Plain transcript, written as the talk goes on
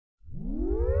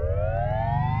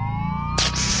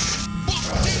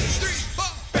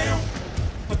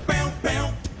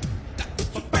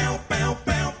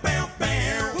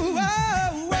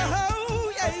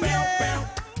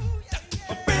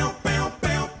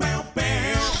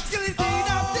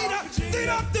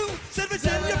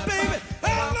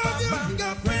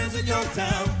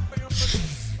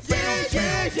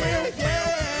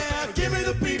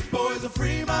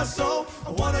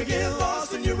get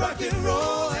lost in your rock and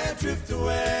roll and drift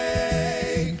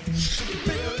away.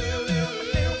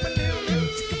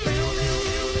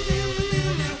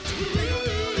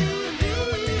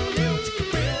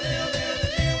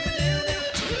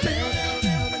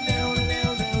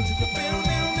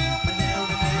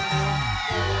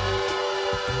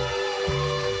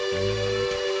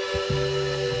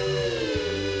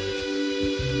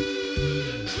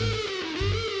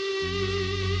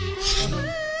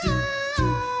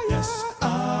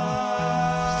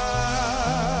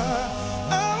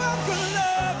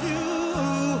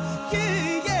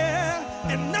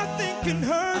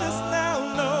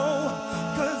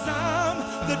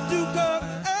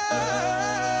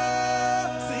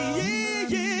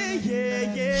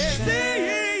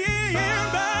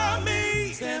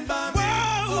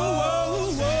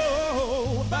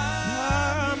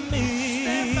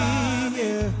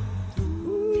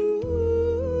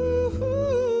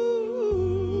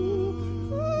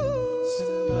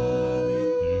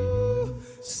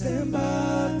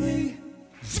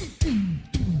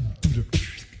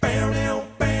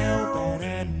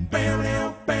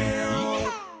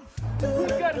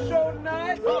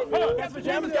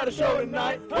 Pajamas got a show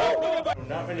tonight.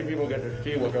 Not many people get to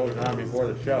see what goes on before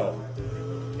the show,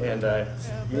 and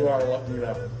you are lucky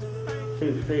enough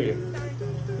to see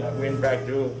that we in fact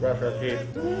do brush our teeth.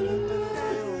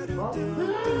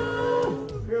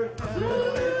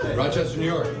 Rochester, New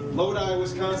York. Lodi,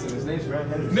 Wisconsin. His name's Brad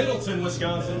Henderson. Middleton,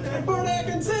 Wisconsin. And Port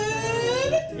Atkinson!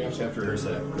 We actually have to rehearse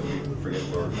that. We forget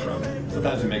where we're from.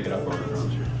 Sometimes we make it up where we're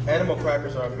from. Animal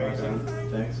crackers are amazing.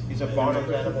 Thanks. These are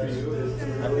Barnum's animals.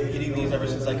 I've been eating these ever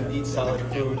since I could eat solid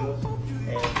food.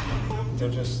 And they're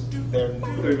just, they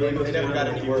never got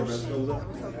any worse.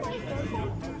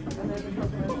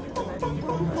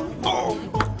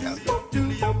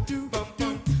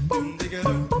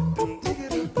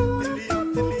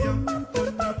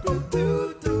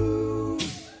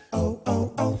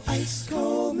 Ice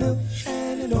cold milk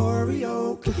and an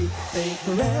Oreo cookie, they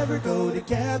forever go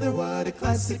together. What a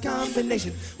classic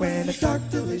combination when a dark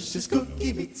delicious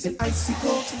cookie meets an icy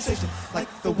cold sensation, like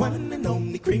the one and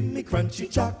only creamy crunchy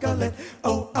chocolate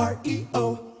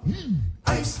Oreo.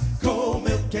 Ice cold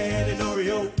milk and an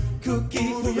Oreo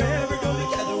cookie forever go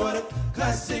together. What a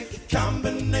classic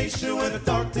combination when a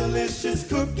dark delicious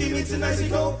cookie meets an icy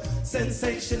cold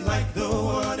sensation, like the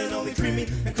one and only creamy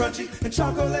and crunchy and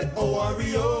chocolate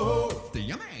Oreo.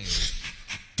 Yummy.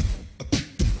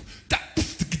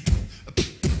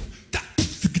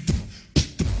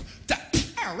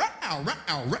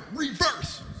 All right,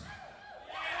 reverse.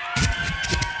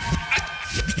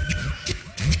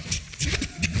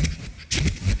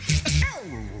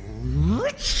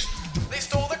 They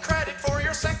stole the credit for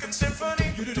your second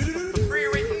symphony,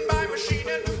 rewritten by machine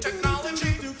and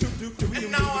technology.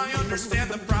 And now I understand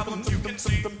the problems you can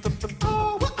see.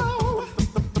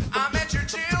 I met your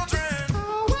children.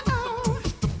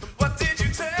 What did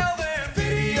you tell them?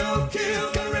 Video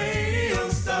killed the radio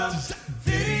star.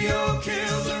 Video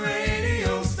killed the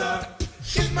radio star.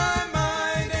 In my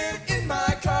mind and in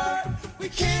my car, we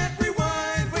can't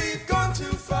rewind, we've gone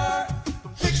too far.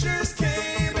 Pictures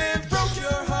came and broke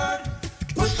your heart.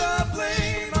 Put the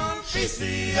blame on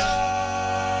VCR.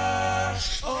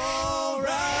 All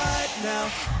right now,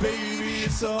 baby,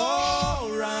 it's all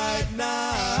right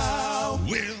now.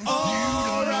 Well,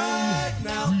 all right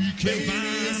now, baby,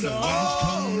 it's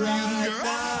all right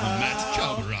now. Let's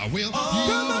cover our will.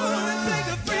 Come on and take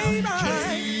a free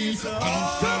ride.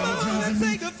 Come on and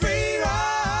take a free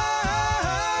ride.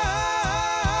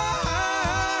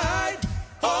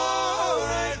 All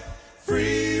right,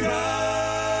 free ride.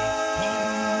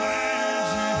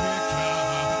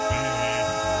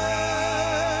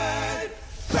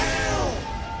 Bow.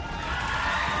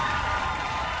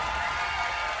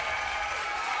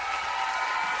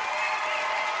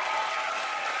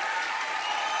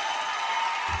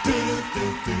 Do do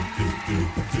do do do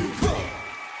do do.